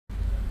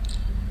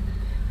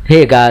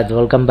Hey guys,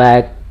 welcome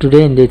back.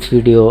 Today in this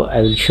video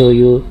I will show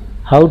you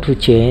how to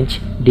change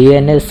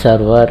DNS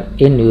server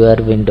in your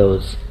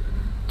Windows.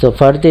 So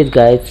for this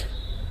guys,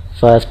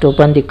 first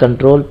open the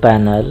control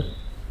panel,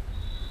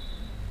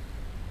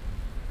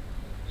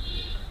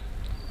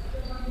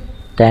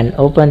 then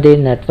open the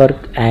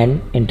network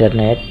and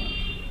internet,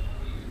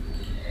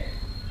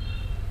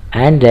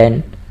 and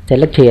then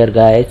select here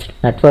guys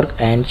network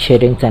and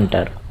sharing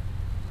center.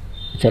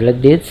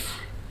 Select this.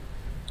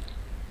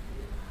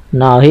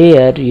 Now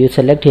here you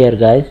select here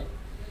guys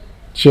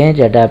change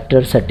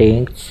adapter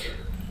settings.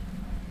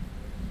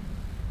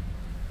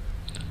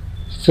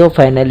 So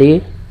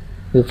finally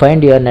you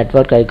find your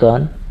network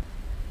icon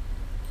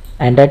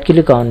and right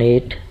click on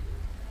it,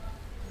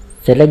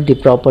 select the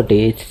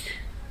properties,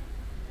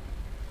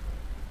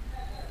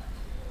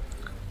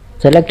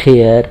 select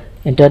here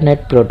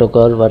internet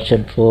protocol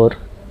version 4,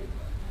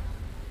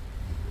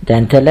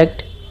 then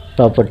select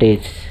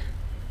properties,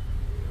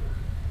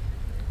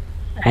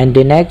 and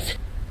the next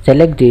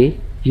select the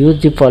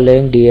use the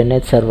following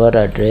DNS server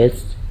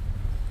address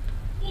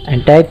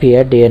and type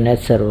here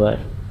DNS server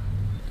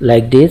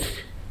like this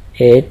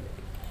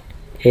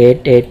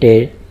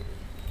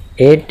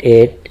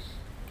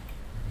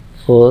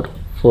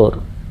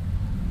 88888844.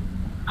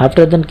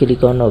 After then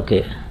click on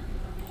OK,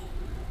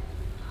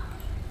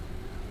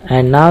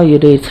 and now you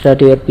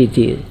restart your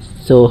PC.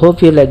 So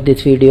hope you like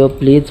this video.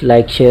 Please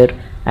like, share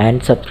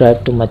and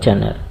subscribe to my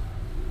channel.